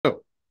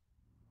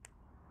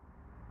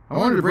I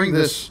wanted to bring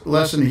this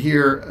lesson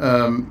here,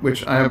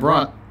 which I have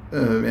brought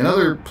in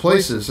other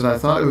places, and I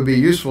thought it would be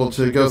useful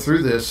to go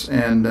through this,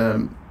 and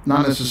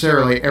not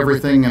necessarily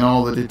everything in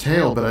all the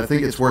detail, but I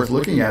think it's worth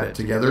looking at it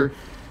together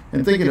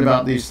and thinking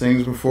about these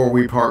things before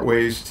we part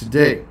ways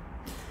today.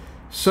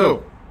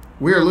 So,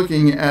 we are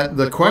looking at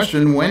the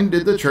question, when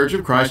did the Church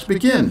of Christ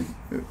begin?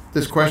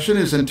 This question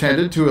is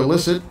intended to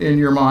elicit in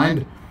your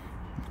mind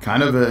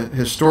kind of a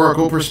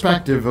historical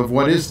perspective of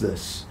what is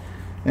this?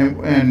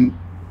 And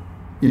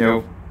you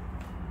know,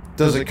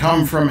 does it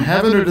come from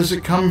heaven or does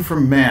it come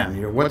from man?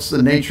 You know, what's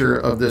the nature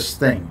of this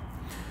thing?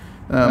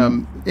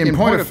 In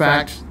point of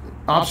fact,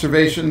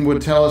 observation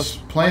would tell us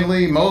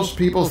plainly, most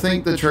people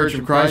think the Church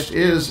of Christ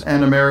is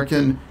an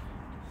American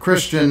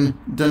Christian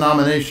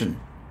denomination.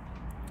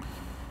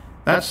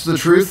 That's the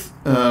truth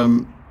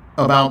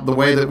about the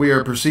way that we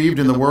are perceived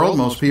in the world.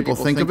 Most people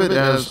think of it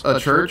as a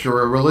church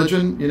or a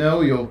religion. You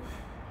know, you'll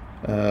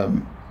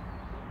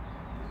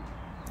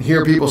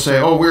hear people say,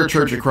 "Oh, we're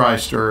Church of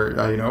Christ," or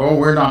 "Oh,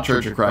 we're not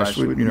Church of Christ."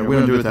 We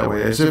don't do it that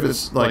way, as if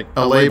it's like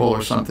a label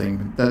or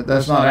something.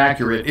 That's not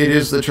accurate. It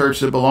is the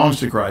church that belongs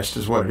to Christ,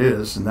 is what it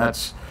is, and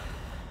that's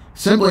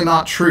simply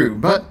not true.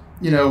 But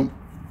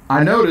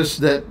I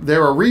noticed that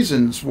there are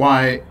reasons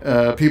why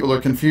people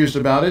are confused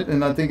about it,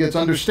 and I think it's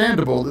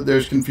understandable that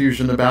there's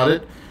confusion about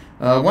it.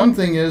 One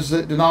thing is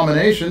that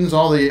denominations,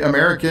 all the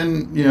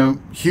American,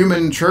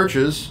 human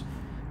churches,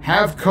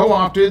 have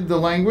co-opted the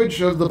language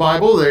of the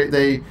Bible.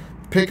 They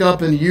pick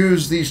up and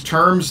use these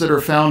terms that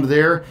are found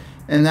there,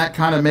 and that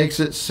kind of makes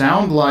it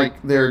sound like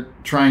they're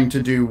trying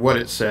to do what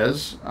it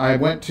says. I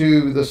went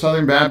to the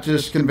Southern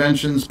Baptist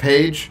Convention's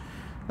page,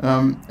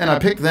 and I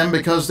picked them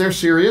because they're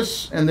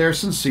serious and they're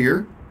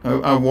sincere.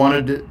 I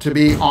wanted to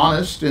be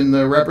honest in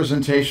the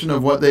representation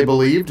of what they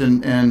believed,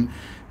 and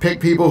pick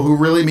people who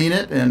really mean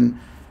it and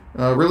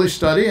really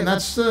study, and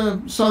that's the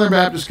Southern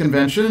Baptist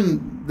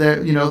Convention.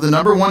 The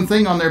number one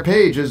thing on their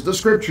page is the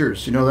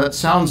Scriptures. That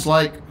sounds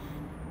like,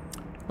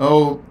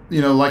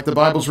 like the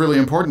Bible's really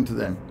important to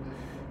them.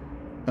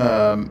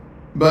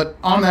 But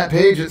on that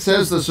page it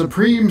says the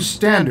supreme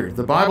standard.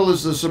 The Bible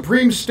is the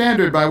supreme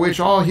standard by which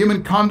all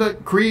human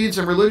conduct, creeds,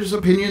 and religious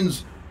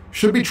opinions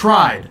should be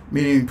tried,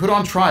 meaning put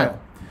on trial.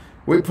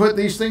 We put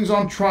these things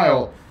on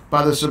trial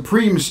by the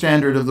supreme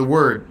standard of the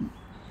Word,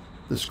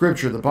 the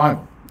Scripture, the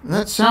Bible.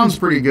 That sounds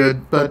pretty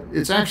good, but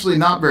it's actually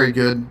not very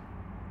good.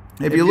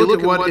 If you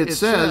look at what it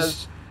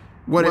says,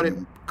 what it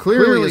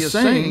clearly is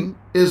saying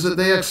is that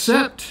they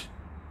accept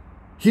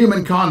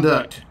human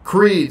conduct,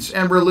 creeds,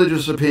 and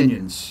religious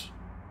opinions,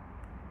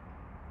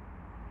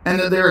 and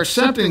that they're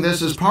accepting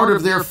this as part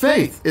of their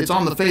faith. It's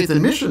on the faith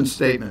and mission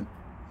statement.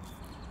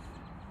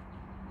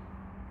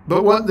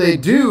 But what they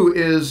do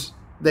is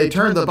they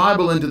turn the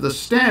Bible into the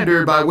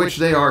standard by which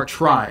they are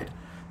tried.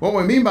 What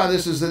we mean by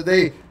this is that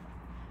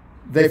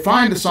they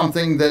find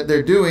something that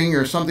they're doing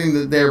or something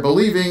that they're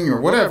believing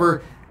or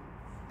whatever,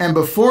 and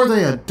before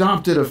they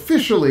adopt it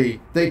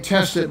officially, they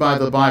test it by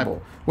the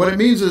Bible. What it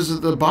means is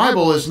that the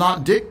Bible is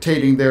not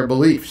dictating their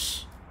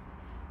beliefs.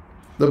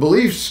 The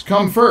beliefs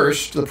come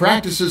first, the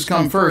practices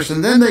come first,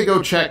 and then they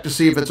go check to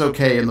see if it's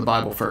okay in the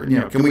Bible first.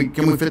 Can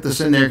we fit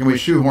this in there? Can we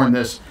shoehorn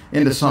this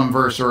into some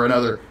verse or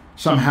another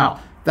somehow?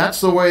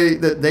 That's the way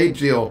that they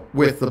deal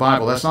with the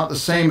Bible. That's not the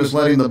same as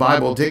letting the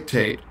Bible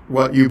dictate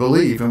what you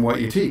believe and what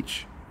you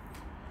teach.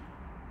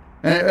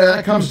 And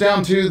that comes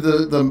down to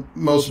the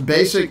most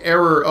basic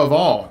error of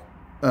all.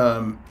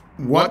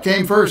 What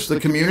came first, the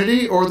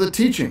community or the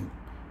teaching?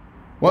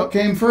 What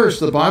came first,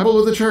 the Bible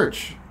or the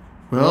church?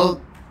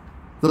 Well,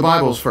 the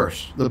Bible's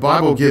first. The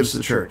Bible gives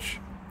the church.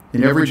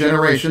 In every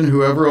generation,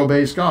 whoever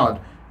obeys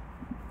God,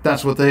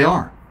 that's what they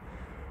are.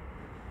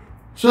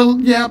 So,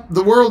 yeah,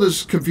 the world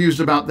is confused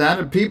about that,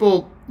 and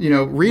people,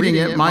 reading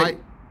it might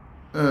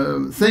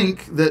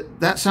think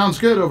that sounds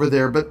good over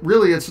there, but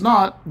really it's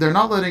not. They're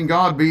not letting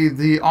God be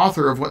the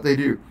author of what they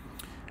do.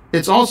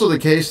 It's also the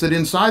case that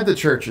inside the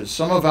churches,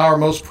 some of our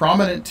most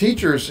prominent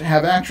teachers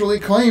have actually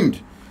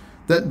claimed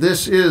that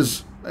this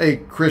is a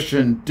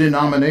Christian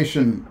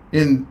denomination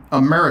in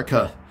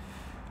America.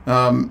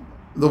 The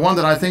one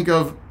that I think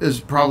of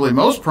is probably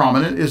most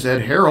prominent is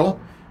Ed Harrell,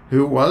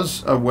 who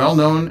was a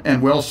well-known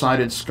and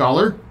well-cited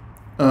scholar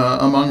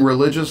among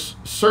religious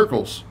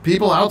circles.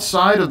 People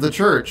outside of the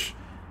church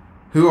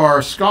who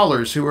are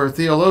scholars, who are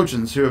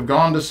theologians, who have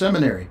gone to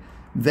seminary,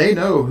 they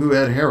know who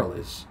Ed Harrell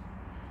is.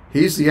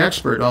 He's the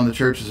expert on the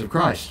churches of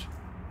Christ.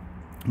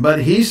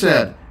 But he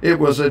said it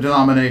was a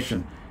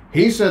denomination.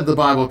 He said the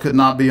Bible could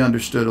not be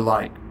understood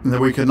alike, and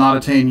that we could not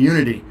attain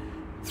unity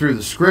through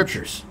the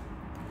Scriptures.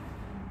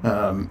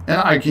 And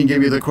I can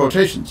give you the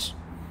quotations.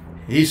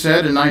 He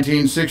said in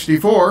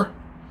 1964,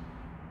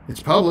 it's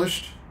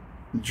published,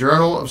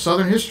 Journal of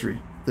Southern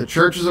History, the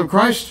Churches of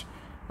Christ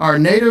are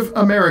Native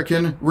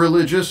American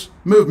religious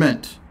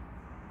movement.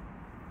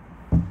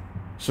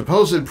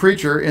 Supposed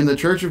preacher in the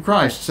Church of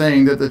Christ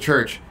saying that the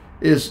church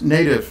is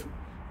native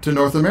to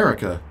North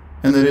America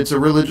and that it's a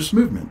religious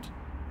movement.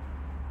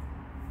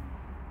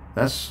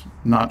 That's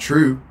not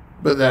true,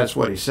 but that's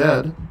what he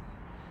said.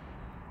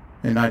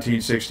 In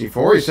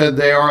 1964, he said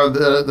they are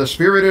the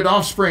spirited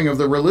offspring of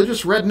the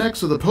religious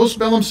rednecks of the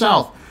postbellum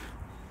South.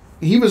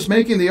 He was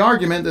making the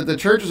argument that the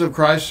churches of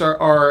Christ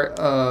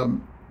are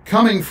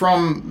coming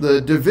from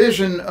the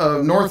division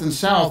of North and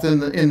South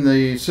in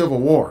the Civil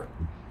War.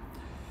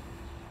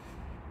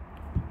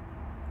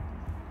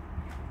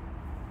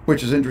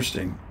 Which is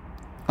interesting.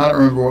 I don't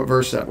remember what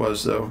verse that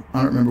was, though. I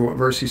don't remember what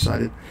verse he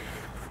cited.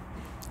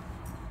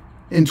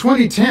 In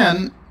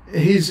 2010,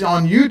 he's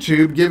on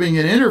YouTube giving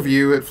an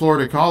interview at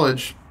Florida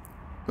College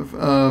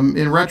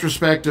in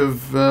retrospect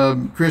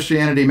of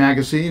Christianity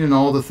Magazine and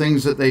all the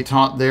things that they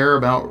taught there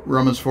about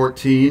Romans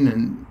 14.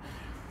 And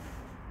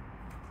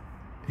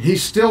he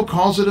still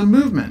calls it a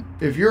movement.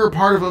 If you're a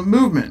part of a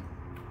movement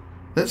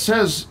that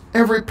says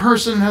every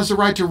person has the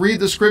right to read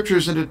the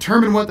scriptures and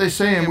determine what they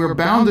say, and we're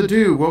bound to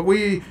do what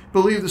we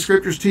believe the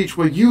scriptures teach,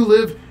 well, you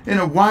live in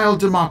a wild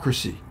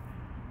democracy.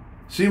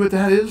 See what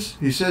that is?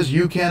 He says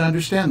you can't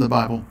understand the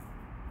Bible.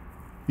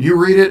 You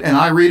read it and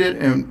I read it,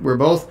 and we're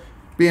both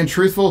being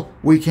truthful.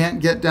 We can't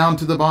get down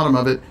to the bottom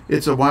of it.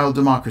 It's a wild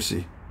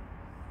democracy.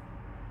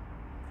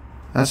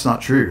 That's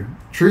not true.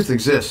 Truth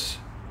exists.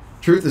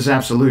 Truth is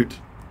absolute.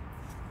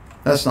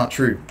 That's not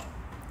true.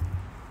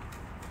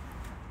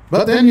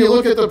 But then you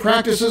look at the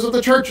practices of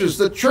the churches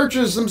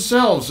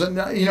themselves, and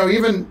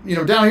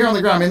even down here on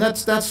the ground. I mean,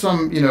 that's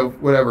some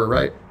whatever,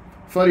 right?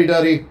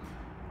 Fuddy-duddy,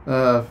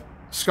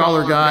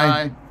 scholar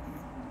guy,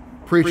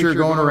 preacher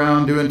going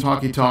around doing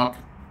talky talk.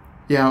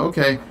 Yeah,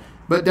 okay.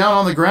 But down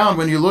on the ground,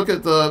 when you look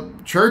at the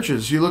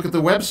churches, you look at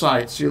the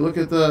websites, you look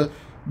at the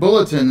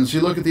bulletins,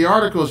 you look at the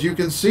articles, you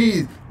can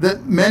see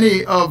that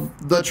many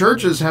of the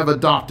churches have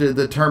adopted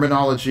the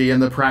terminology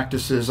and the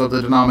practices of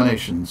the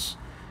denominations.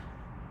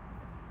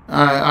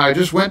 I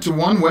just went to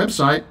one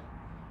website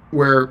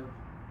where,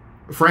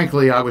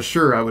 frankly, I was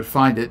sure I would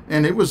find it,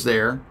 and it was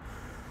there.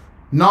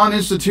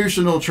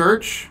 Non-institutional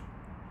church,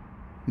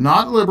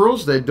 not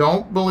liberals. They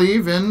don't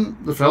believe in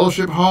the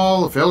fellowship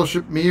hall, the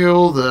fellowship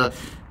meal, the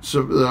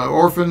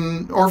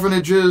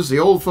orphanages, the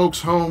old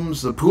folks'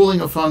 homes, the pooling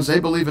of funds.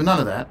 They believe in none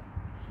of that.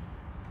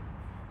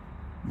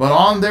 But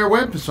on their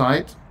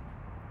website,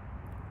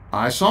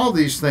 I saw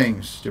these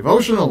things: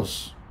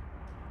 devotionals,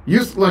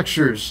 youth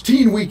lectures,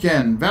 teen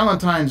weekend,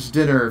 Valentine's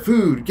dinner,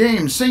 food,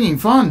 games, singing,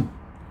 fun.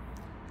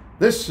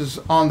 This is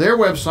on their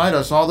website.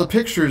 I saw the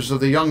pictures of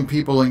the young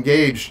people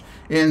engaged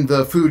in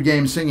the food,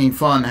 game, singing,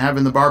 fun,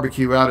 having the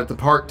barbecue out at the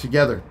park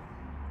together.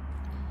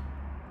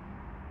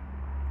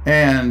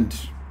 And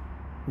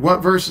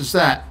what verse is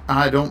that?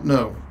 I don't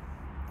know.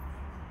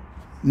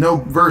 No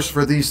verse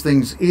for these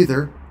things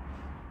either.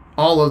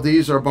 All of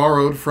these are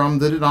borrowed from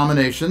the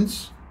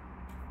denominations.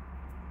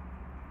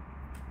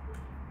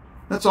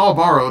 That's all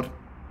borrowed.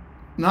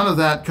 None of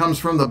that comes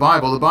from the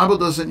Bible. The Bible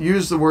doesn't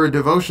use the word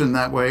devotion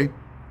that way.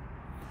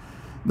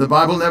 The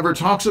Bible never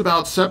talks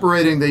about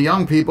separating the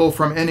young people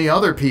from any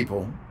other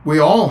people. We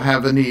all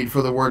have a need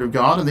for the Word of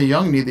God, and the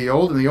young need the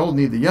old, and the old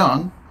need the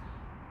young.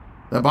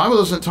 The Bible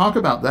doesn't talk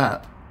about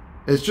that.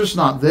 It's just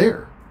not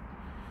there.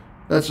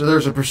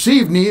 There's a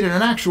perceived need and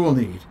an actual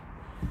need.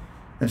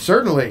 And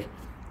certainly,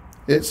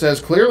 it says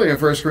clearly in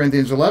 1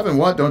 Corinthians 11,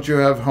 what? Don't you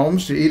have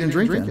homes to eat and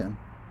drink in?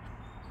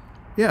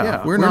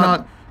 Yeah, we're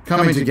not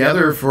coming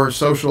together for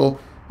social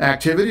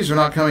activities. We're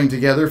not coming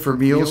together for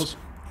meals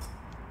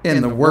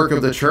in the work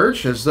of the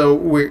church as though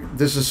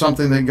this is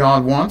something that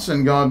God wants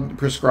and God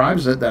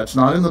prescribes it. That's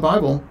not in the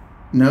Bible.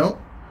 No.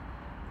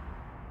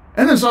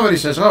 And then somebody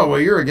says, oh, well,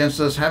 you're against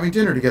us having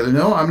dinner together.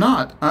 No, I'm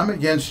not. I'm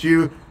against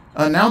you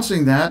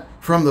announcing that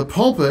from the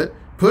pulpit,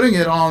 putting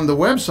it on the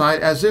website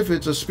as if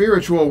it's a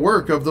spiritual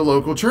work of the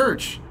local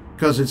church,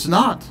 because it's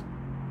not.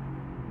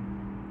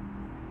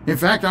 In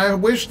fact, I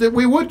wish that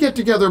we would get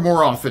together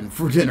more often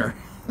for dinner.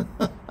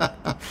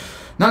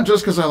 Not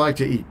just because I like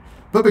to eat,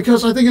 but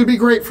because I think it'd be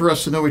great for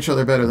us to know each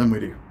other better than we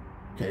do.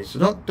 Okay,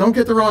 so don't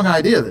get the wrong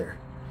idea there.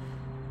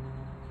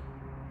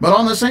 But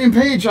on the same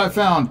page, I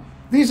found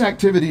these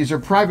activities are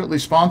privately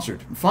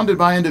sponsored, funded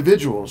by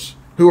individuals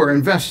who are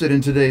invested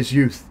in today's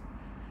youth.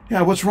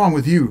 Yeah, what's wrong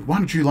with you? Why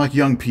don't you like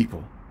young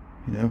people?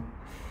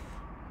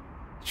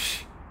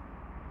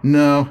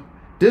 No,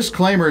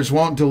 disclaimers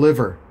won't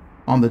deliver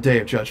on the day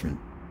of judgment.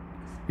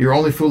 You're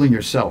only fooling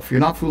yourself. You're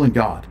not fooling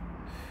God.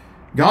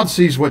 God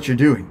sees what you're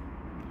doing.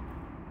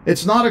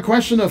 It's not a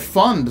question of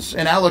funds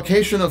and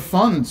allocation of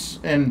funds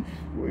and,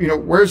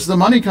 where's the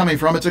money coming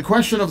from? It's a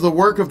question of the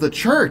work of the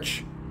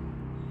church.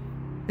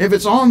 If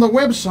it's on the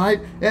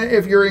website,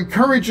 if you're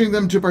encouraging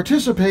them to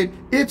participate,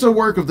 it's a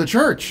work of the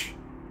church.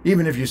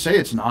 Even if you say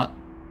it's not,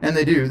 and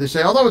they do. They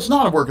say, although it's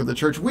not a work of the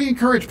church, we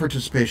encourage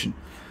participation.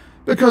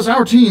 Because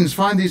our teens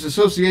find these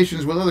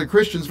associations with other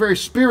Christians very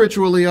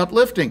spiritually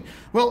uplifting.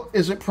 Well,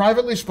 is it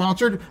privately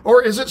sponsored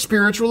or is it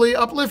spiritually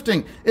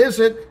uplifting? Is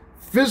it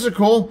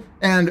physical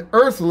and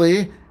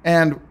earthly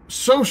and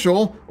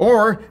social,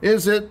 or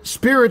is it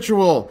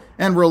spiritual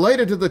and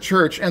related to the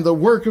church and the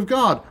work of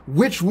God?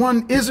 Which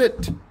one is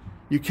it?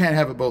 You can't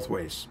have it both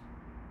ways.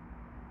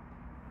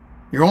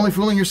 You're only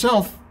fooling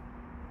yourself.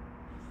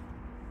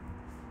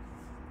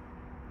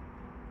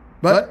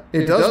 But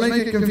it does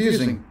make it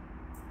confusing.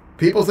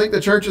 People think the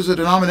church is a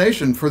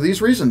denomination for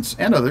these reasons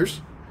and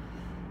others.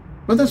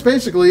 But that's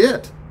basically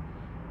it.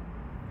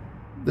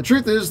 The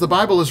truth is, the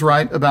Bible is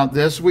right about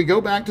this. We go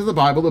back to the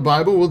Bible. The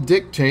Bible will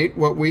dictate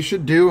what we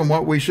should do and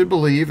what we should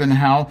believe and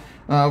how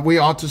we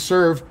ought to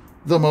serve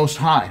the Most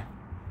High.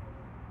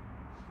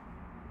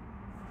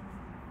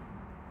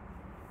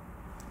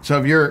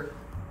 So if you're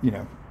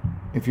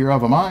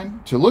of a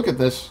mind to look at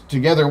this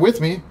together with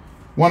me,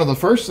 one of the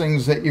first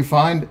things that you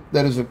find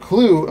that is a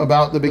clue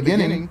about the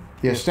beginning,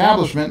 the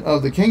establishment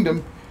of the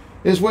kingdom,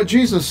 is what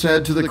Jesus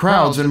said to the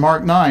crowds in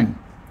Mark 9.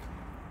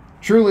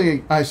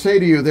 Truly, I say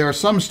to you, there are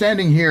some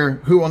standing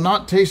here who will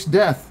not taste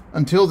death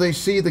until they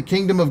see the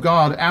kingdom of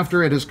God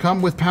after it has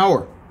come with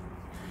power.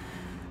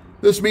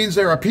 This means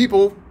there are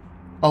people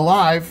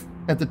alive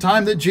at the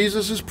time that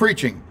Jesus is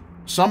preaching,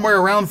 somewhere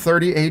around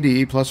 30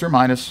 AD, plus or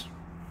minus.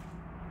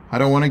 I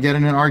don't want to get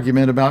in an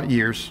argument about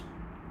years.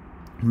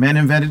 Men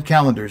invented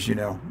calendars,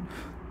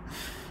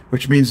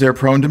 which means they're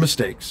prone to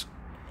mistakes.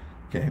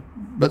 Okay,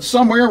 but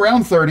somewhere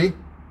around 30,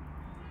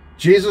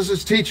 Jesus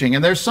is teaching,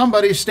 and there's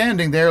somebody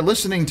standing there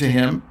listening to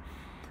him.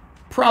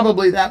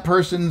 Probably that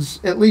person's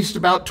at least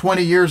about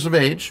 20 years of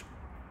age.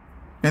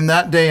 In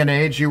that day and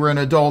age, you were an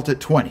adult at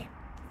 20.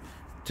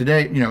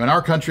 Today, in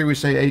our country, we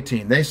say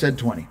 18. They said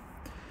 20.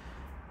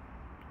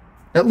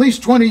 At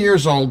least 20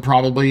 years old,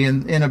 probably,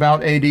 in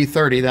about AD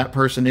 30, that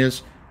person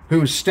is,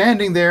 who's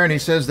standing there, and he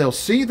says they'll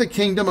see the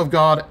kingdom of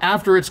God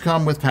after it's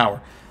come with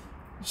power.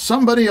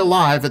 Somebody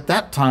alive at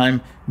that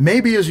time,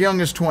 maybe as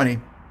young as 20,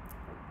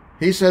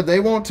 he said they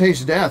won't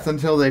taste death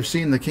until they've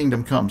seen the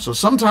kingdom come. So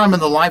sometime in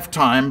the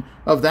lifetime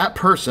of that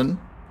person,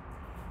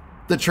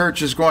 the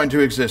church is going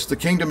to exist. The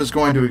kingdom is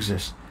going to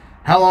exist.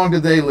 How long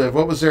did they live?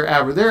 What was their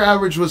average? Their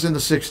average was in the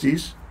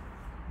 60s.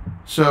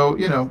 So,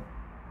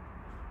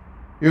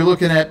 you're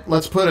looking at,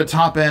 let's put a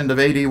top end of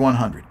AD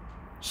 100.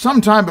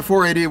 Sometime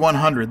before AD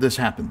 100, this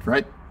happened,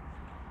 right?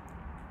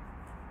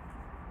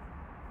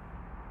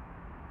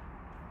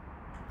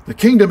 The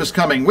kingdom is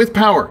coming with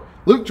power.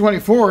 Luke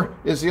 24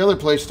 is the other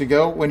place to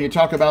go when you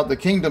talk about the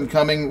kingdom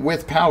coming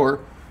with power,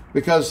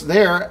 because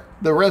there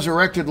the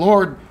resurrected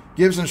Lord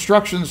gives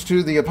instructions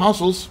to the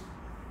apostles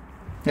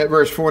at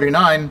verse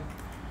 49,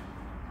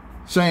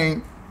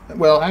 saying,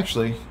 well,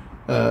 actually,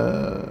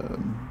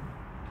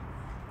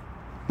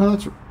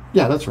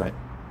 that's right.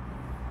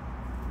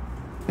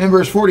 In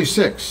verse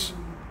 46,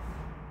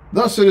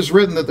 thus it is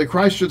written that the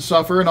Christ should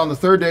suffer and on the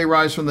third day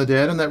rise from the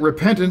dead, and that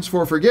repentance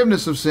for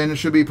forgiveness of sins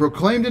should be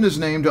proclaimed in his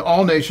name to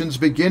all nations,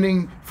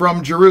 beginning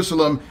from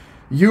Jerusalem.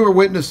 You are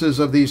witnesses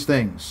of these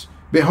things.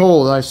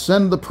 Behold, I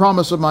send the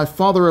promise of my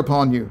Father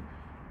upon you.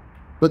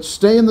 But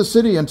stay in the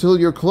city until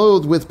you're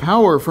clothed with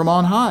power from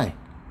on high.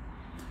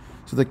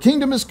 So the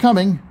kingdom is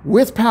coming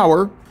with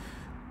power.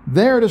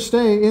 They're to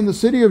stay in the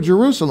city of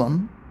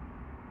Jerusalem,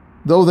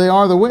 though they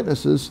are the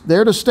witnesses.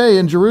 They're to stay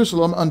in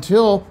Jerusalem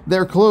until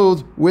they're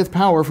clothed with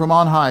power from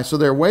on high. So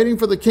they're waiting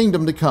for the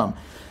kingdom to come.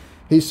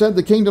 He said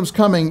the kingdom's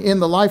coming in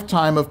the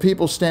lifetime of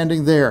people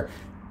standing there.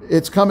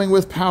 It's coming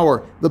with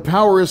power. The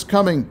power is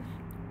coming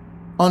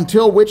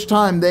until which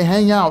time they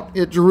hang out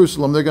at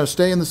Jerusalem. They're going to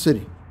stay in the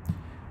city.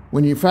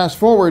 When you fast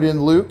forward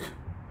in Luke,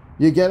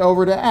 you get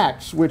over to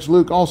Acts, which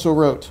Luke also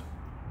wrote.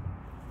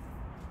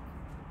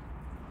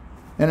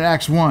 And in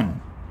Acts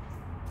 1.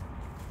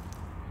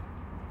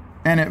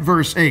 And at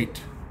verse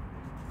 8,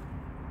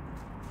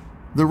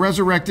 the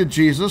resurrected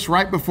Jesus,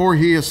 right before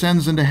he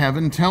ascends into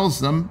heaven, tells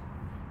them,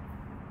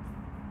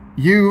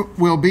 you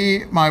will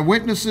be my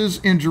witnesses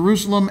in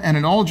Jerusalem and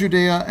in all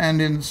Judea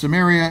and in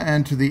Samaria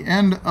and to the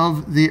end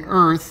of the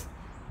earth.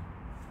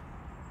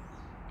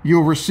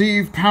 You'll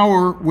receive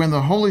power when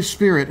the Holy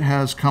Spirit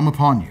has come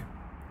upon you.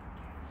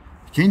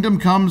 The kingdom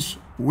comes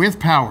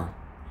with power.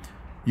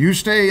 You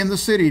stay in the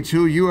city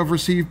till you have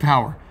received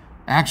power.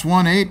 Acts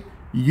 1:8.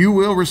 You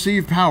will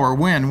receive power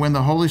when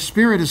the Holy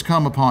Spirit has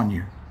come upon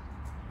you.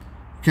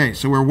 Okay,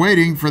 so we're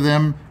waiting for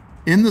them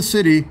in the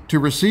city to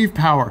receive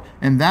power,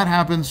 and that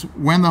happens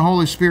when the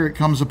Holy Spirit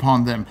comes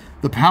upon them.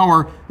 The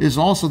power is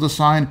also the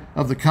sign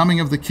of the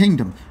coming of the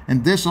kingdom,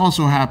 and this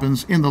also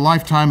happens in the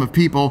lifetime of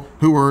people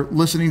who are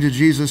listening to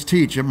Jesus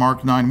teach at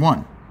Mark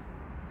 9:1.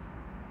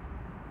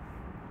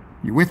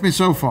 You with me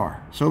so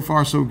far? So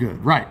far, so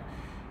good. Right.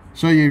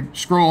 So you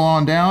scroll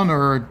on down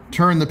or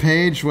turn the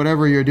page,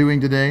 whatever you're doing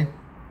today.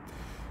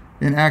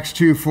 In Acts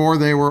 2:4,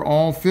 they were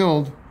all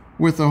filled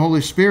with the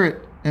Holy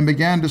Spirit and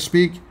began to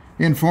speak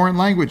in foreign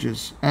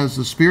languages as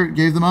the Spirit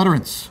gave them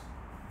utterance.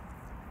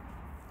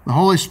 The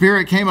Holy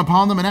Spirit came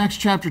upon them in Acts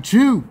chapter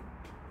 2,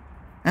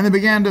 and they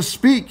began to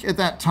speak at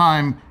that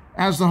time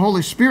as the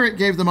Holy Spirit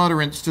gave them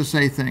utterance to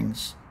say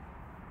things.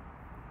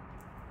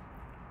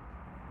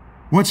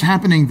 What's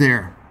happening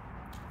there?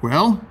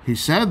 Well, he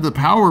said the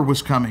power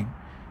was coming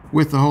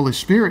with the Holy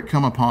Spirit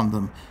come upon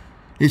them.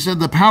 He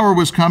said the power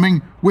was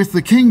coming with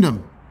the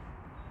kingdom.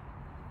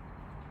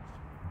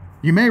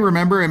 You may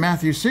remember in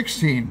Matthew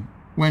 16,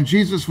 when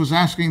Jesus was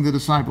asking the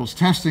disciples,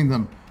 testing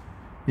them,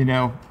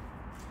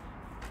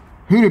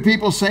 who do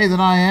people say that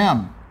I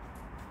am?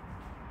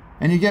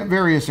 And you get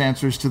various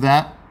answers to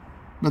that,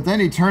 but then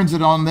he turns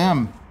it on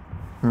them.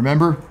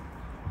 Remember?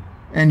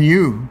 And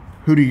you,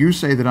 who do you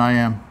say that I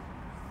am?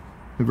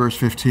 In verse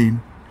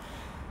 15.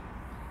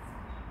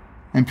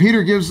 And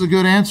Peter gives the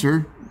good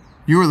answer,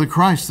 you are the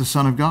Christ, the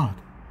Son of God.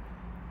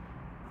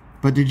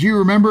 But did you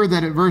remember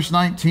that at verse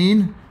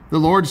 19, the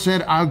Lord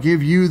said, I'll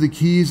give you the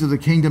keys of the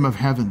kingdom of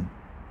heaven.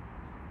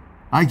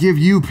 I give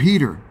you,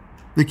 Peter,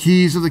 the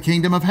keys of the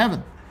kingdom of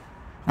heaven.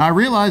 Now, I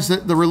realize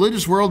that the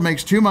religious world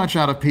makes too much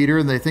out of Peter,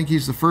 and they think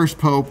he's the first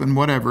pope and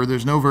whatever.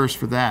 There's no verse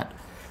for that.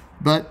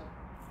 But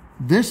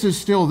this is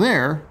still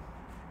there.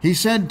 He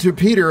said to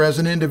Peter as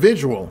an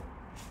individual,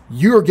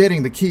 you're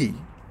getting the key.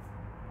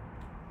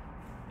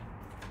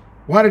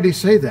 Why did he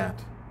say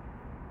that?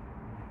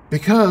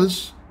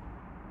 Because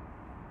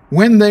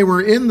when they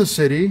were in the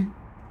city,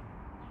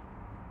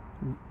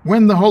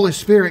 when the Holy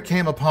Spirit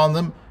came upon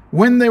them,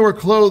 when they were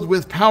clothed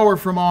with power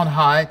from on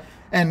high,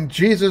 and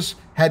Jesus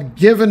had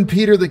given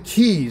Peter the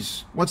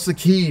keys. What's the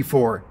key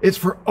for? It's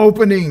for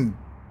opening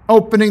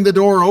the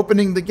door,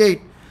 opening the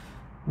gate.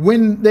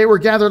 When they were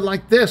gathered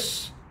like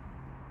this,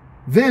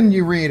 then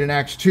you read in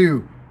Acts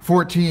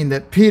 2:14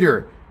 that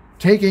Peter,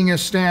 taking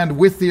his stand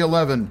with the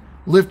 11,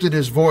 lifted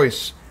his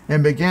voice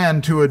and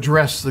began to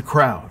address the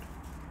crowd.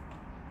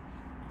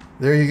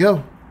 There you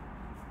go.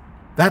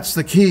 That's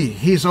the key.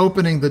 He's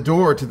opening the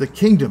door to the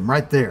kingdom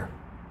right there.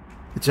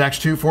 It's Acts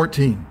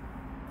 2:14.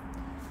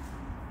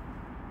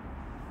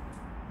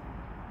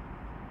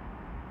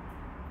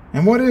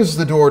 And what is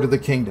the door to the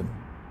kingdom?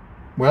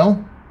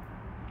 Well,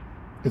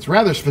 it's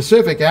rather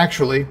specific,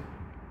 actually.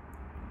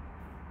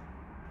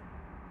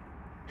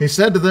 He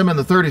said to them in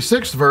the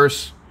 36th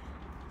verse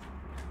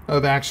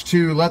of Acts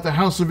 2, let the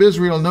house of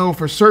Israel know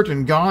for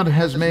certain God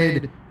has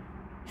made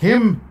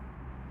him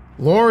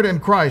Lord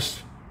and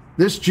Christ,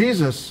 this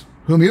Jesus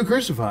whom you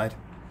crucified.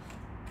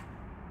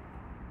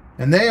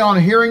 And they,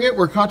 on hearing it,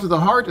 were cut to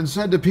the heart and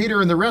said to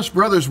Peter and the rest,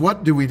 brothers,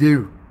 what do we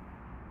do?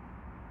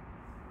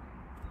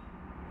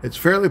 It's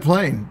fairly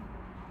plain.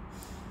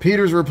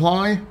 Peter's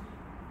reply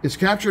is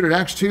captured at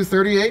Acts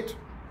 2:38.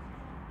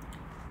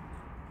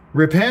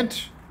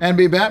 Repent and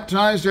be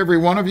baptized, every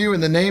one of you, in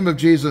the name of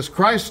Jesus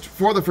Christ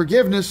for the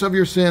forgiveness of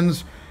your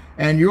sins,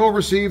 and you will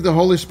receive the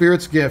Holy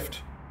Spirit's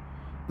gift.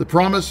 The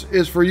promise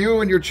is for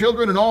you and your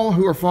children and all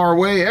who are far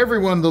away,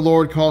 everyone the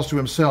Lord calls to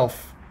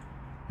himself.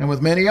 And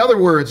with many other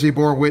words he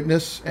bore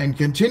witness and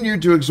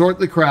continued to exhort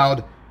the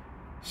crowd,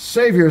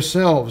 save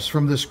yourselves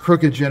from this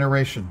crooked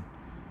generation.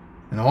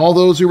 And all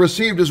those who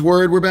received his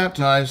word were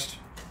baptized,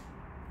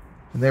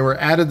 and there were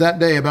added that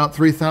day about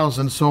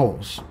 3,000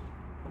 souls.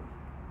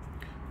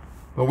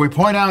 But we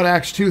point out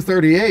Acts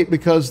 2:38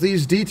 because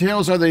these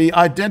details are the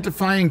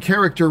identifying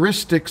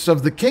characteristics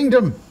of the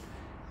kingdom.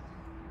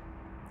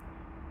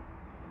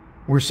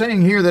 We're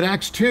saying here that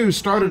Acts 2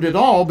 started it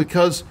all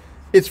because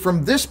it's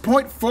from this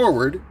point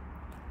forward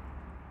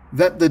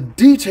that the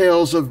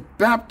details of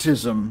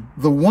baptism,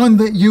 the one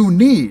that you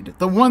need,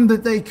 the one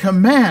that they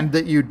command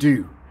that you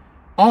do,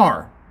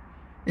 are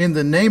in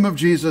the name of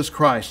Jesus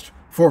Christ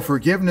for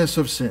forgiveness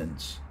of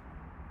sins.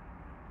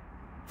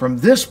 From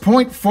this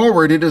point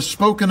forward, it is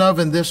spoken of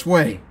in this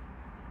way.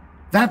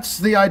 That's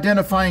the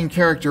identifying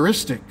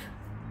characteristic.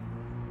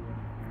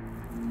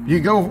 You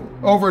go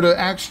over to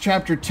Acts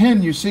chapter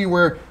 10, you see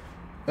where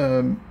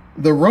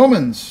the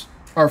Romans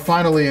are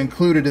finally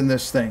included in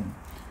this thing.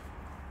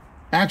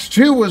 Acts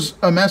 2 was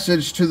a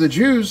message to the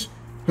Jews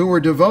who were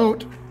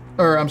devout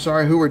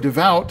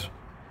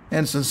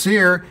and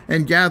sincere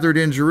and gathered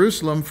in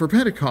Jerusalem for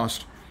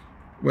Pentecost.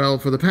 Well,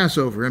 for the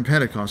Passover and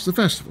Pentecost, the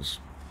festivals.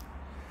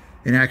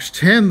 In Acts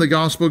 10, the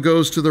gospel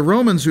goes to the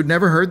Romans who'd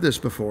never heard this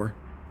before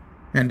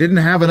and didn't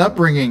have an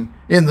upbringing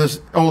in the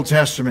Old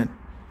Testament.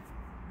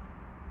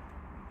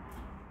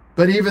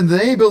 But even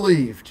they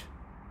believed.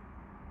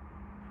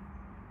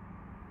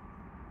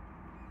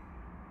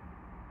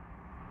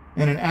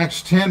 And in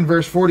Acts 10,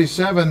 verse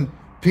 47,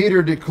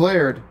 Peter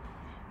declared,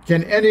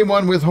 can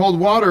anyone withhold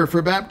water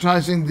for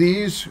baptizing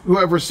these who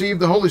have received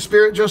the Holy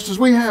Spirit just as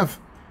we have?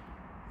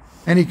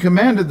 And he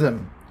commanded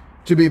them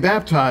to be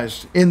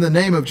baptized in the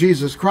name of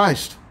Jesus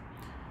Christ.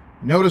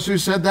 Notice who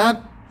said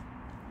that?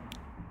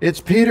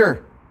 It's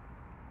Peter.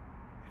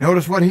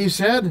 Notice what he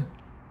said?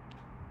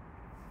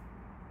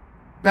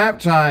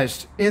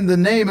 Baptized in the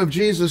name of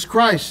Jesus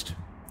Christ.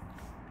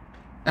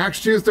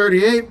 Acts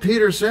 2:38,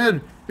 Peter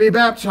said, be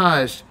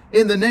baptized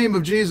in the name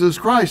of Jesus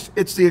Christ.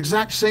 It's the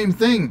exact same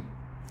thing.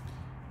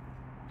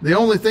 The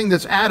only thing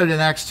that's added in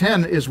Acts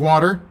 10 is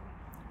water.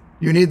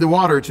 You need the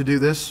water to do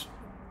this.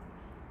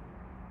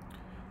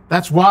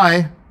 That's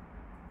why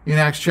in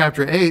Acts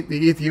chapter 8,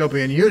 the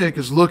Ethiopian eunuch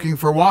is looking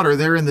for water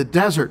there in the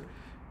desert.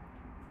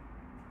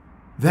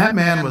 That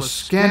man was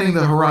scanning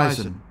the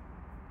horizon,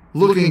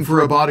 looking for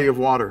a body of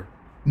water,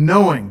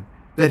 knowing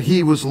that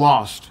he was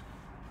lost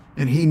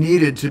and he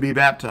needed to be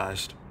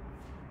baptized.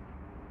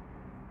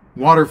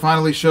 Water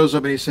finally shows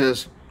up and he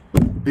says,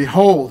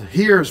 behold,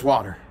 here's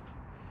water.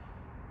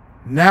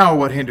 Now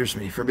what hinders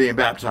me from being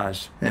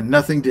baptized? And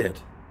nothing did.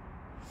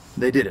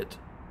 They did it.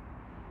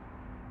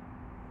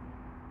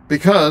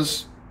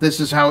 Because this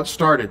is how it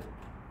started.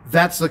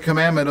 That's the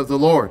commandment of the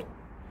Lord.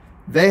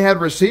 They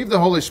had received the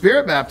Holy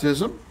Spirit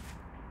baptism,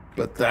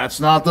 but that's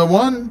not the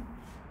one.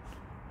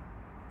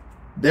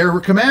 They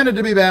were commanded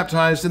to be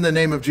baptized in the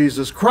name of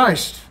Jesus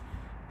Christ.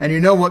 And you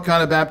know what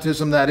kind of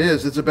baptism that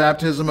is. It's a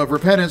baptism of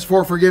repentance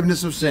for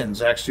forgiveness of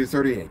sins, Acts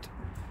 2:38.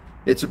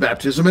 It's a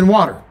baptism in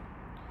water.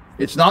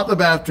 It's not the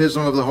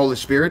baptism of the Holy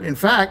Spirit. In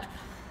fact,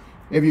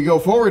 if you go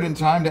forward in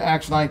time to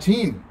Acts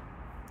 19,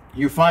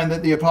 you find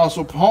that the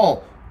Apostle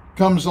Paul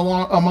comes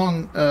along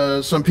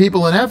among some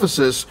people in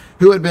Ephesus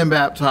who had been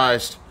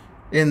baptized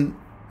in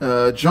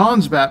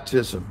John's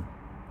baptism.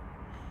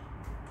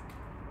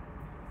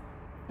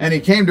 And he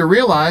came to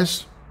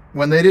realize,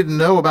 when they didn't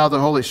know about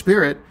the Holy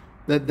Spirit,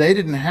 that they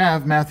didn't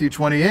have Matthew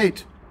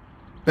 28.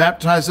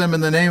 Baptize them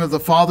in the name of the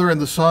Father and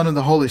the Son and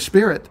the Holy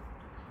Spirit.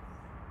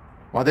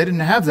 Well, they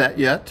didn't have that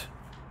yet.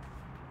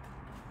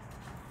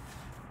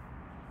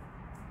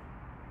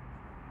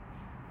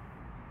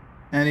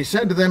 And he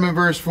said to them in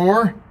verse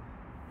 4,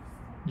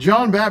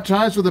 John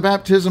baptized with the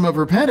baptism of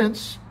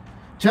repentance,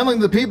 telling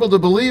the people to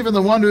believe in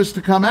the one who is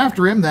to come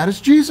after him, that is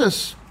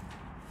Jesus.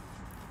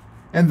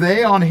 And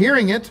they, on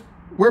hearing it,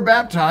 were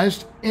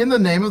baptized in the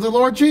name of the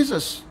Lord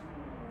Jesus.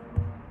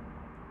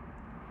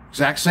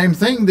 Exact same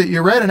thing that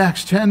you read in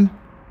Acts 10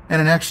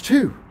 and in Acts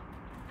 2.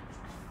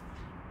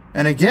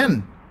 And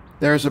again,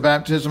 there's a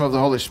baptism of the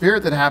Holy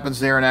Spirit that happens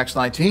there in Acts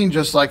 19,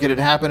 just like it had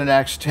happened in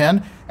Acts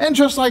 10, and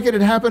just like it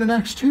had happened in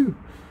Acts 2.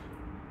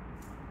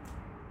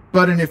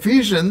 But in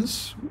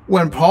Ephesians,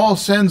 when Paul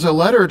sends a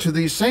letter to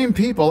these same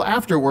people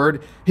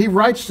afterward, he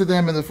writes to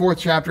them in the 4th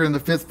chapter in the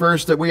 5th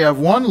verse that we have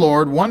one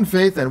Lord, one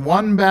faith, and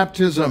one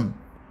baptism.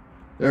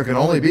 There can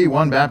only be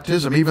one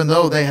baptism, even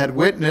though they had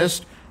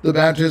witnessed the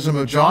baptism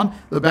of John,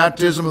 the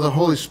baptism of the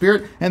Holy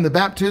Spirit, and the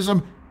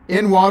baptism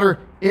in water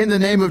in the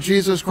name of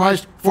Jesus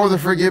Christ for the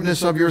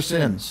forgiveness of your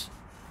sins.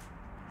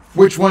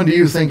 Which one do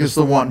you think is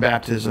the one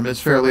baptism?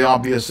 It's fairly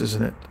obvious,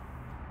 isn't it?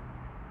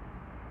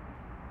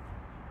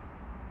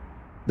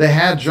 They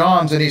had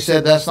John's and he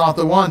said, that's not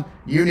the one.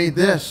 You need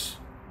this.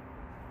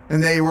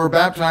 And they were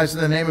baptized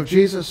in the name of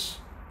Jesus.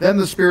 Then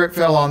the Spirit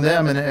fell on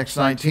them in Acts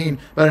 19.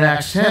 But in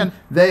Acts 10,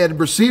 they had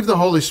received the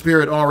Holy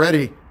Spirit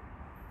already.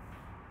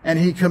 And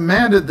he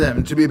commanded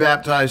them to be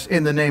baptized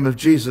in the name of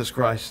Jesus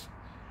Christ.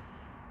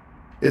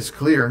 It's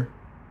clear,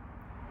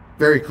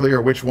 very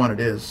clear which one it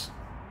is.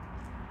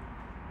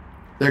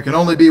 There can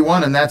only be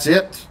one, and that's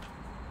it.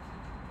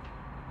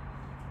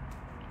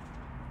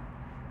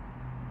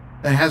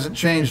 It hasn't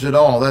changed at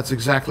all. That's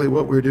exactly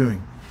what we're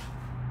doing.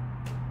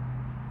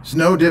 It's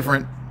no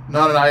different,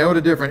 not an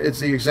iota different. It's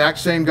the exact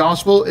same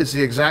gospel. It's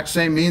the exact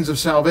same means of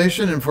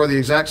salvation and for the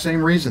exact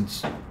same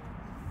reasons.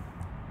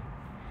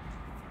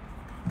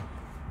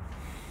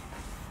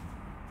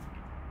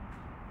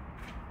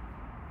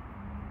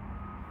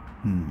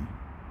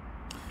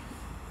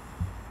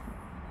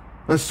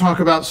 Let's talk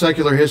about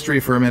secular history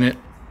for a minute.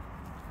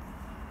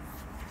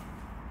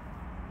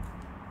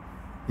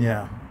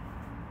 Yeah.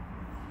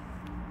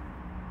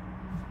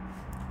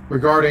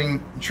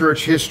 Regarding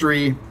church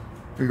history,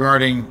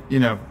 regarding,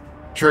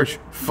 church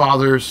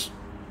fathers,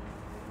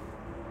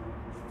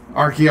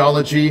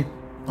 archaeology,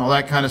 all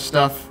that kind of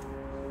stuff.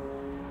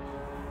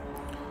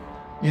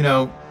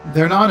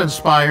 They're not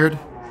inspired,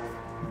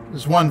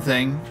 is one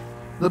thing.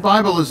 The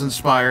Bible is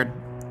inspired.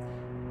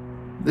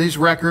 These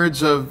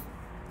records of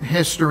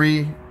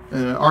history,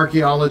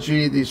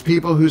 archaeology, these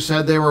people who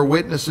said they were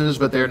witnesses,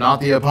 but they're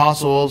not the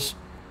apostles,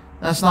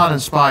 that's not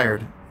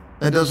inspired.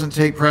 That doesn't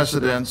take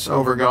precedence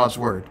over God's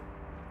word.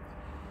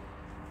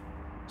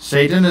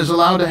 Satan is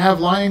allowed to have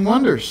lying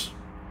wonders.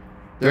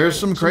 There's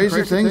some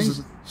crazy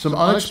things, some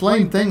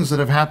unexplained things that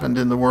have happened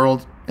in the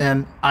world,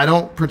 and I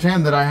don't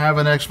pretend that I have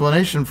an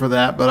explanation for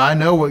that, but I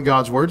know what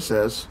God's word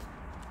says.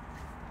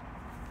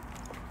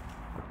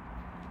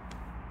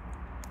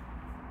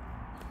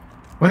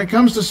 When it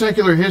comes to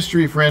secular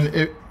history,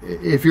 friend,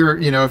 if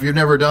you've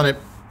never done it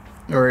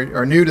or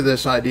are new to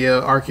this idea,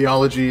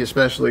 archaeology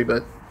especially,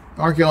 but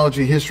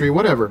archaeology, history,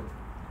 whatever,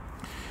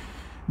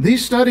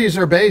 these studies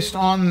are based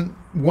on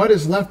what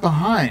is left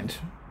behind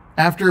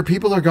after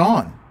people are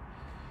gone.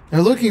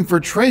 They're looking for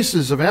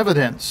traces of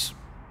evidence.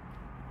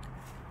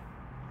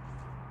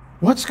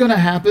 What's going to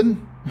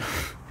happen?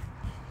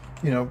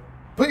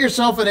 Put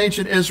yourself in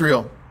ancient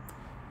Israel.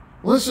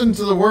 Listen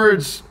to the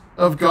words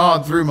of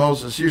God through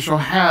Moses. You shall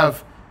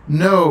have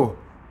no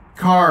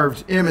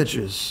carved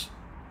images,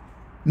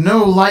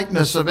 no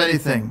likeness of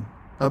anything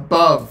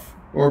above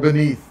or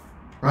beneath,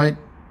 right?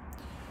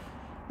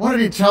 What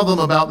did he tell them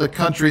about the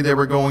country they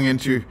were going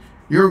into?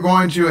 You're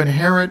going to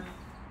inherit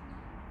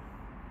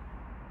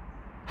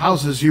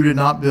houses you did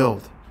not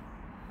build,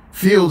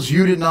 fields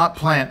you did not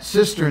plant,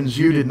 cisterns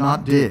you did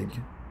not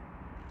dig.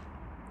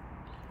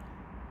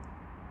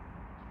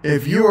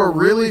 If you are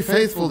really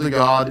faithful to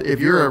God, if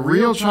you're a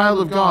real child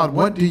of God,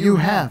 what do you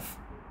have?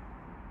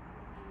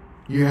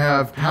 You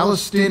have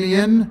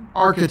Palestinian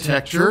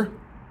architecture,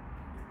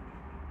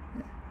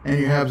 and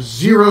you have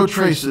zero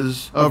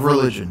traces of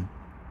religion.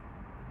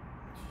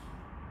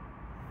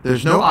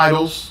 There's no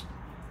idols.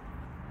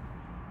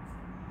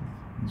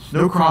 There's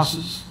no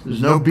crosses.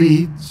 There's no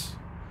beads.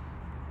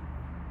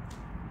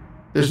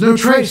 There's no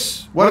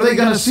trace. What are they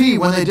going to see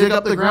when they dig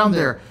up the ground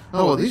there?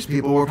 Oh, well, these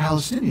people were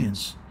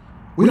Palestinians.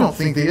 We don't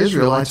think the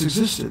Israelites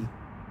existed.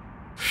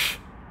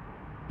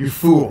 You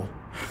fool.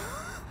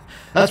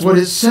 That's what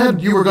it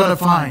said you were going to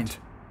find.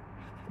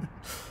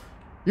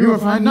 You will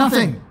find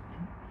nothing.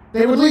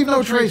 They would leave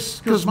no trace,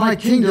 because my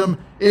kingdom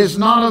is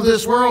not of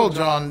this world,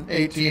 John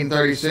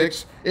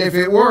 18:36. If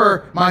it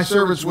were, my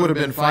servants would have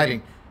been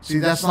fighting. See,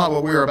 that's not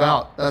what we're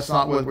about. That's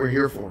not what we're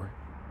here for.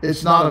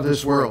 It's not of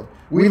this world.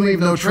 We leave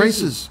no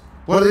traces.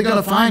 What are they going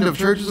to find of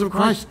churches of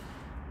Christ?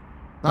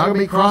 Not going to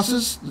be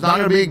crosses. It's not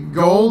going to be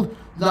gold.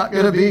 It's not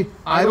going to be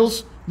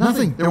idols.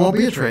 Nothing. There won't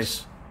be a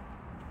trace.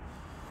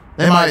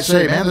 They might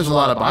say, man, there's a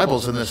lot of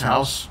Bibles in this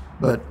house,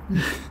 but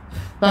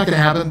not going to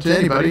happen to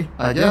anybody,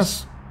 I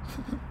guess.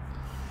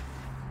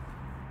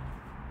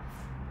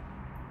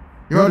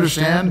 You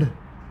understand?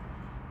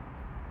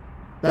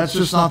 That's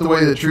just not the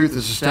way the truth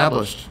is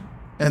established.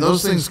 And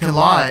those things can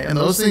lie, and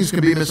those things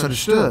can be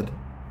misunderstood.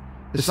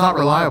 It's not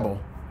reliable.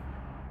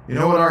 You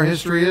know what our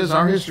history is?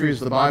 Our history is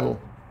the Bible.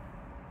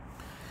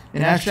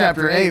 In Acts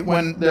chapter 8,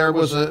 when there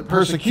was a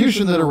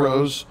persecution that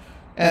arose,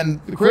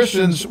 and the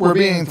Christians were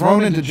being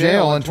thrown into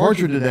jail and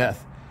tortured to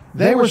death,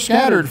 they were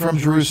scattered from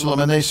Jerusalem,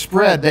 and they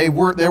spread. There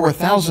were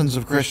thousands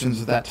of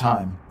Christians at that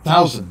time.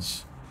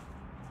 Thousands.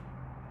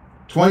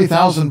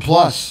 20,000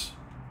 plus.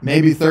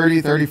 Maybe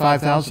 30,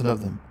 35,000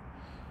 of them.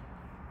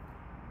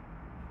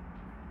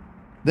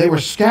 They were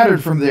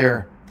scattered from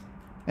there.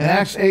 And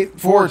Acts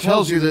 8:4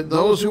 tells you that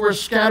those who were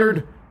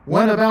scattered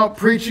went about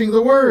preaching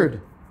the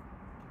word.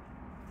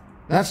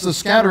 That's the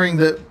scattering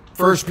that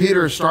 1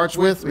 Peter starts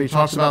with. He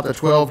talks about the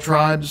 12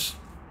 tribes.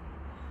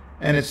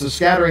 And it's the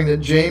scattering that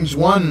James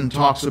 1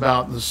 talks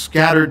about, the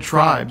scattered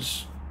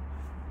tribes,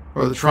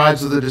 or the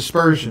tribes of the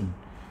dispersion.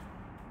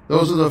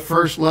 Those are the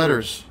first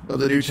letters of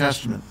the New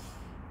Testament.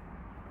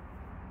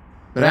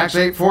 But Acts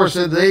 8:4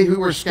 said, they who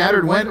were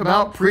scattered went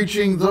about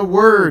preaching the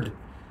word.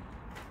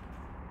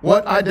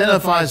 What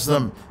identifies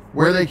them?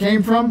 Where they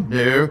came from?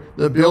 No.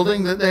 The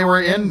building that they were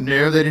in?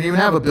 No, they didn't even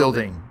have a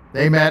building.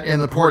 They met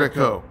in the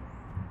portico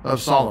of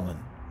Solomon.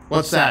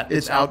 What's that?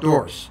 It's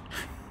outdoors.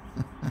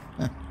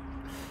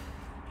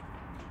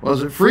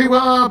 Was it free?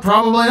 Well,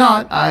 probably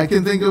not. I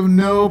can think of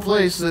no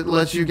place that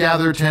lets you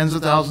gather tens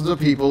of thousands of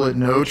people at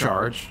no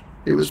charge.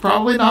 It was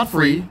probably not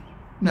free.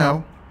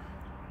 No.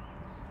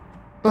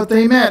 But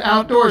they met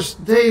outdoors.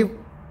 They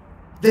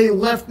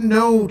left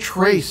no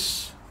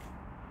trace.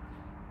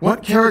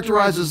 What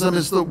characterizes them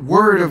is the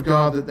word of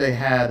God that they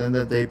had and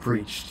that they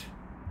preached.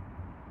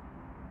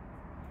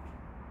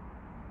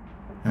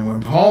 And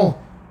when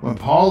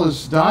Paul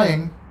is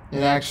dying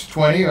in Acts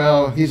 20,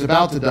 well, he's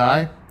about to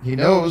die. He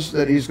knows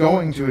that he's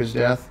going to his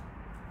death.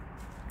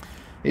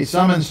 He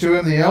summons to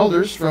him the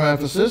elders from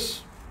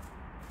Ephesus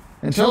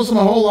and tells them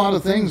a whole lot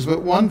of things,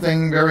 but one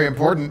thing very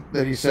important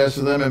that he says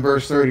to them in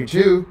verse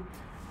 32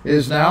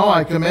 is, now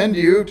I commend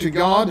you to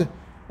God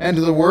and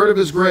to the word of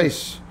his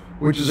grace,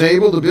 which is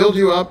able to build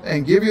you up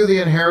and give you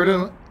the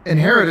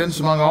inheritance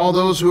among all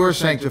those who are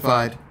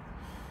sanctified.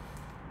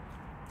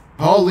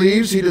 Paul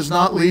leaves. He does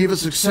not leave a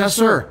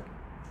successor.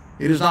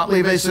 He does not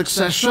leave a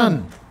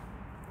succession.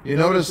 You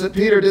notice that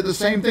Peter did the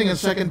same thing in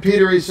 2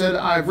 Peter. He said,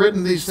 I've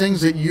written these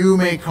things that you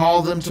may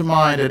call them to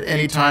mind at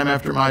any time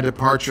after my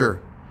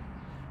departure.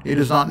 He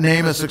does not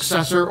name a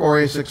successor or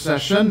a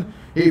succession.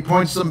 He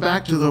points them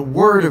back to the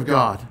Word of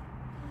God.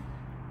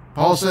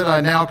 Paul said,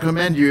 I now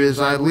commend you as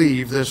I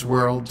leave this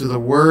world to the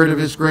word of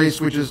his grace,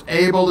 which is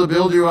able to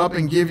build you up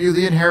and give you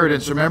the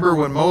inheritance. Remember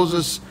when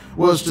Moses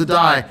was to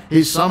die,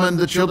 he summoned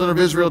the children of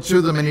Israel to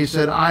them and he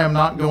said, I am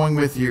not going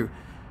with you,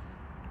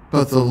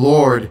 but the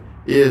Lord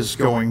is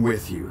going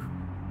with you.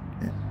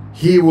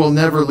 He will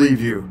never leave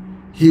you.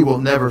 He will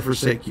never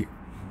forsake you.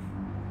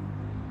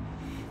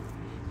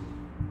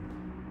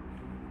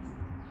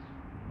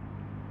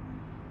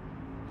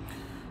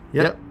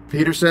 Yep.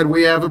 Peter said,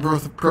 we have a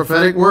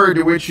prophetic word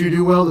to which you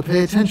do well to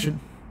pay attention.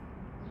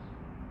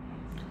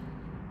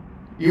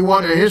 You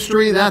want a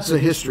history? That's a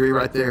history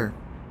right there.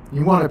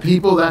 You want a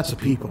people? That's a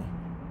people.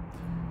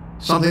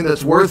 Something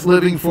that's worth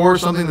living for,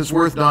 something that's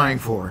worth dying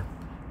for.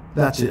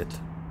 That's it.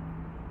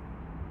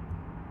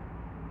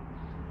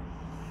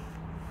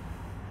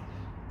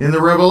 In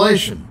the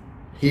Revelation,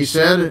 he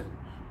said,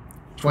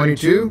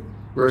 22,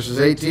 verses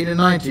 18 and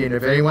 19,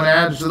 if anyone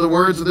adds to the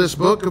words of this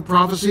book of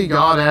prophecy,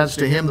 God adds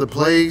to him the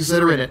plagues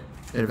that are in it.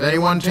 And if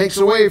anyone takes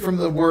away from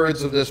the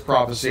words of this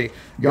prophecy,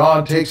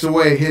 God takes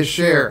away his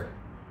share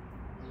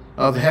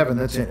of heaven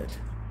that's in it.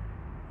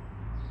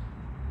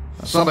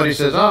 Now, somebody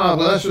says, well,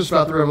 that's just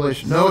about the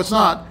Revelation. No, it's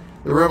not.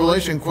 The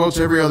Revelation quotes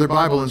every other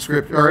Bible in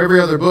Scripture, or every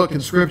other book in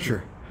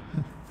Scripture.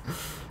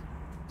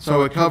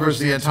 So it covers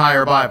the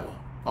entire Bible.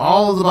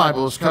 All of the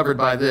Bible is covered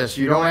by this.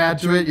 You don't add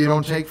to it, you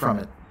don't take from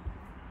it.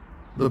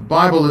 The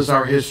Bible is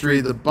our history.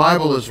 The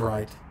Bible is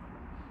right.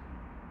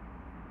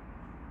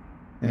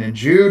 And in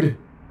Jude,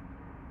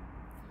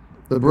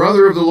 the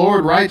brother of the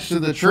Lord writes to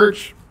the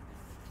church,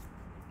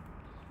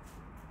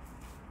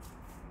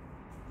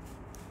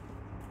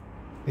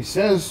 he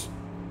says,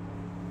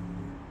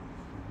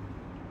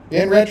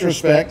 in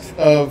retrospect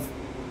of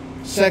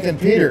 2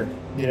 Peter,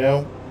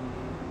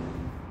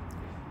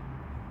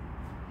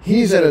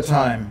 he's at a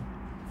time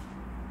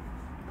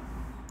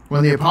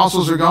when the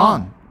apostles are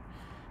gone.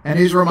 And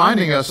he's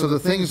reminding us of the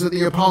things that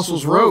the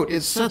apostles wrote.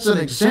 It sets an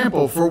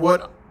example for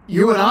what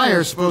you and I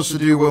are supposed to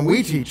do when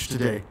we teach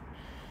today.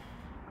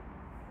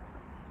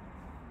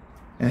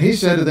 And he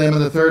said to them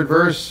in the 3rd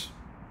verse,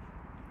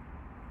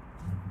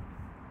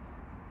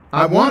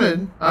 I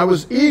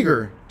was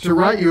eager to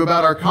write you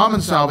about our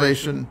common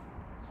salvation,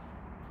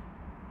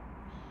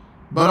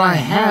 but I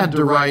had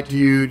to write to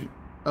you,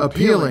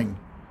 appealing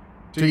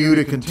to you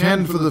to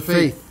contend for the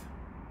faith.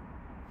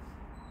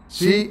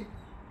 See,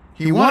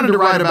 he wanted to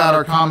write about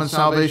our common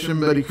salvation,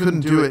 but he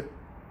couldn't do it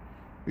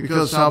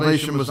because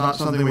salvation was not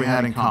something we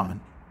had in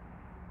common.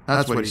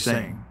 That's what he's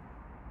saying.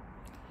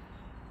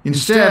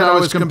 Instead, I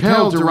was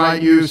compelled to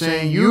write you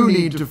saying you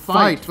need to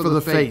fight for the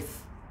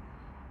faith.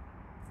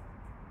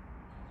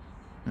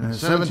 In the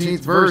 17th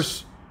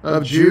verse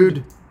of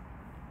Jude,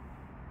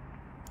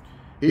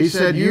 he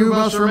said, you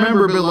must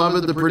remember,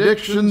 beloved, the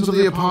predictions of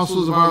the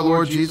apostles of our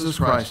Lord Jesus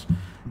Christ.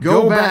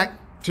 Go back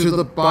to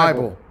the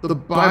Bible. The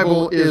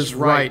Bible is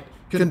right.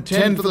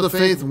 Contend for the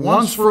faith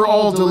once for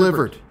all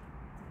delivered.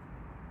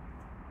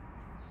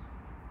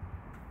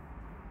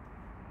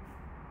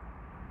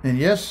 And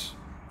yes,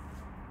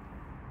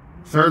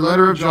 3rd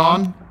letter of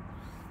John,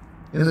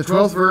 in the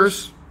 12th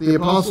verse, the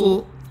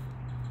apostle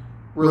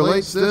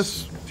relates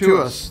this to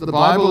us. The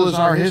Bible is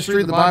our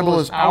history. The Bible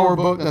is our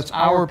book. That's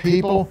our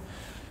people.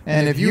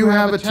 And if you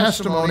have a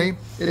testimony,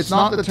 it's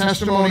not the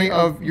testimony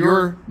of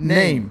your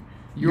name,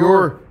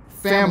 your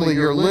family,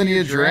 your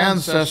lineage, your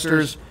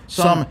ancestors,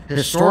 some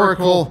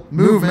historical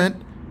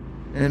movement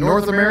in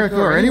North America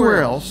or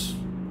anywhere else.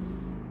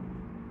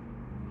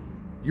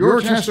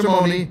 Your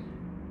testimony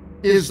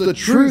is the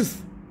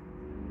truth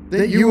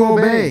that you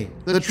obey,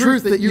 the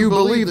truth that you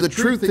believe, the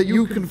truth that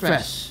you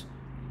confess.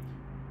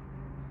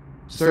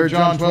 3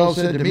 John 12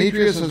 said,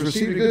 Demetrius has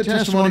received a good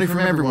testimony from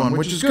everyone,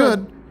 which is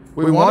good.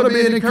 We want to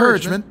be an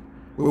encouragement.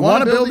 We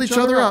want to build each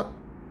other up.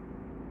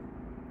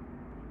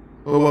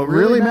 But what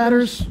really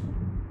matters,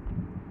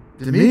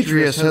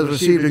 Demetrius has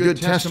received a good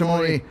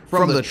testimony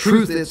from the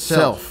truth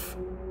itself.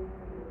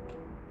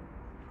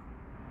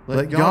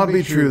 Let God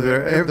be true,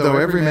 though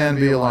every man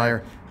be a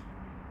liar.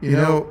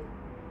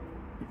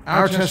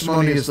 Our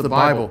testimony is the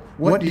Bible.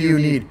 What do you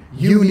need?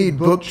 You need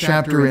book,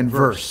 chapter, and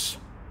verse.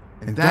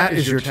 And that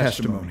is your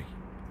testimony.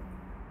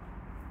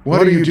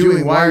 What are you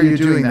doing? Why are you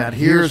doing that?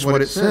 Here's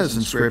what it says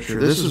in Scripture.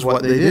 This is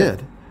what they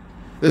did.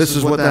 This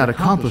is what that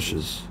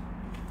accomplishes.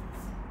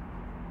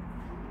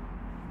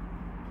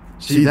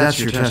 See, that's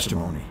your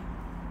testimony.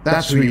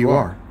 That's who you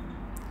are.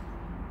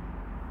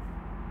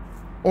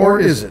 Or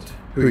is it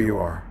who you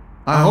are?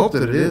 I hope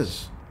that it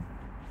is.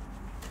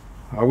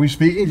 Are we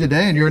speaking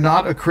today and you're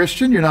not a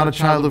Christian, you're not a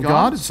child of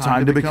God? It's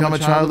time to become a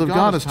child of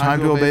God. It's time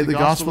to obey the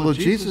gospel of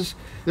Jesus.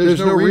 There's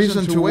no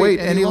reason to wait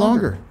any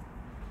longer.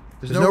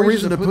 There's no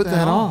reason to put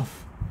that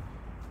off.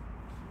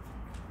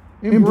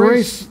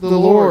 Embrace the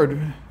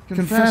Lord.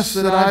 Confess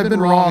that I've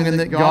been wrong and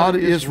that God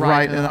is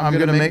right, and I'm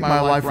going to make my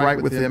life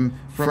right with Him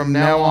from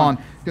now on.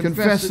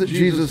 Confess that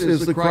Jesus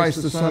is the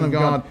Christ, the Son of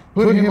God.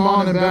 Put Him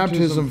on in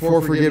baptism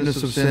for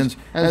forgiveness of sins.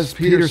 As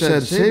Peter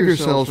said, save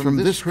yourselves from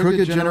this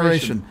crooked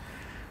generation.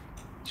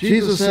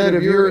 Jesus said,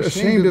 if you're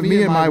ashamed of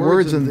me and my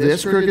words in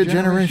this crooked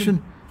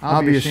generation,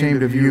 I'll be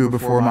ashamed of you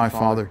before my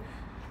Father.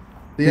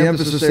 The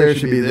emphasis there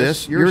should be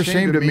this. You're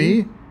ashamed of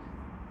me?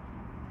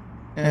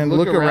 And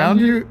look around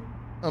you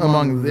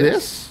among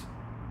this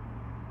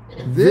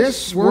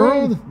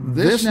world,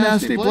 this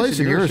nasty place,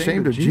 and you're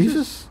ashamed of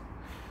Jesus?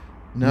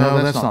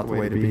 No, that's not the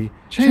way to be.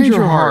 Change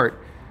your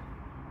heart.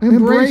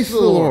 Embrace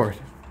the Lord.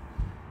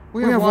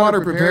 We have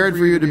water prepared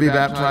for you to be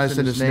baptized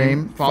in His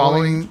name,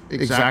 following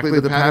exactly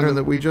the pattern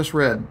that we just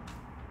read.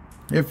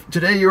 If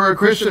today you are a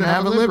Christian and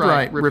haven't lived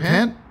right,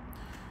 repent.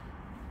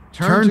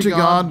 Turn to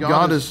God.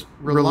 God is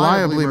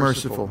reliably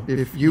merciful.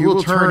 If you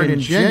will turn in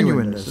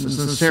genuineness and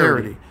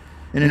sincerity,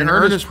 in an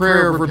earnest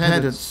prayer of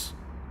repentance,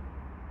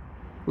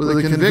 with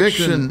a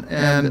conviction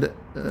and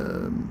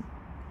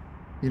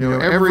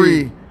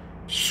every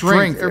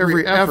strength,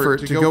 every effort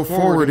to go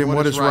forward in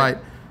what is right,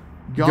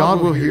 God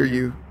will hear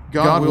you.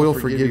 God will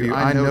forgive you.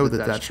 I know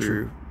that that's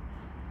true.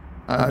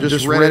 I've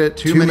just read it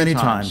too many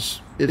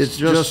times. It's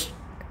just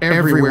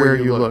everywhere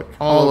you look,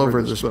 all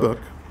over this book.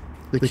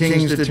 The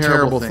kings did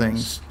terrible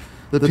things.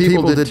 The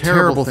people did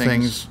terrible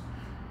things.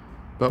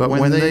 But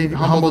when they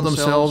humbled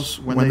themselves,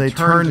 when they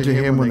turned to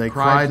Him, when they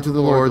cried to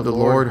the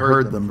Lord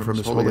heard them from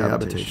His holy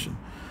habitation.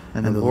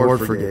 And then the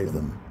Lord forgave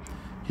them.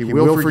 He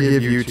will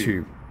forgive you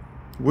too.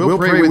 We'll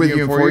pray with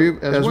you and for you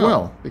as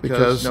well,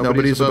 because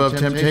nobody's above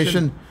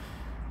temptation.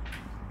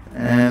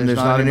 And there's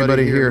not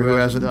anybody here who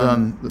hasn't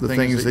done the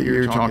things that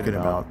you're talking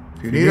about.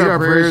 If you need our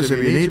prayers,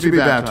 if you need to be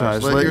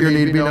baptized, let your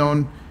need be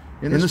known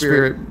in the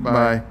Spirit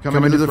by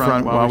coming to the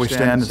front while we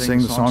stand and sing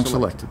the song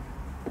selected.